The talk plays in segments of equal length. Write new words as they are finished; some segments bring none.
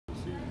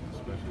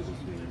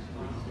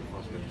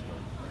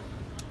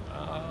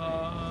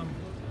I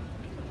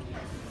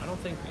don't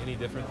think any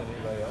different than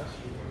anybody else.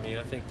 I mean,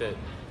 I think that,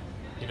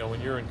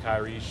 when you're in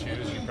Kyrie's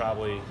shoes, you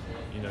probably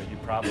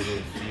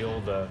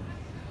feel the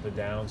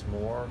downs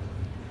more.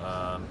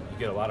 You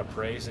get a lot of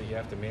praise that you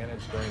have to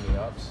manage during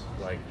the ups.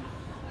 Like,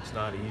 it's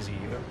not easy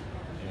either.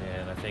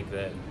 And I think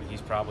that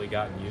he's probably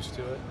gotten used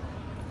to it.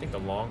 I think the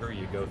longer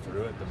you go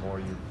through it, the more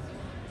you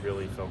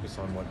really focus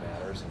on what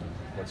matters and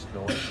what's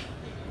noise,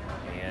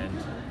 and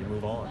you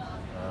move on.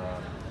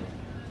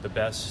 The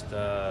best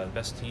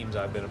teams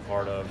I've been a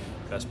part of,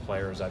 best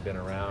players I've been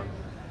around,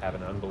 have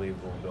an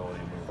unbelievable ability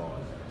to move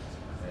on.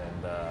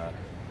 And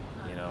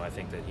I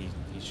think that he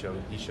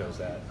shows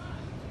that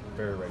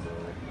very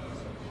regularly.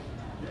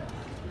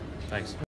 Thanks.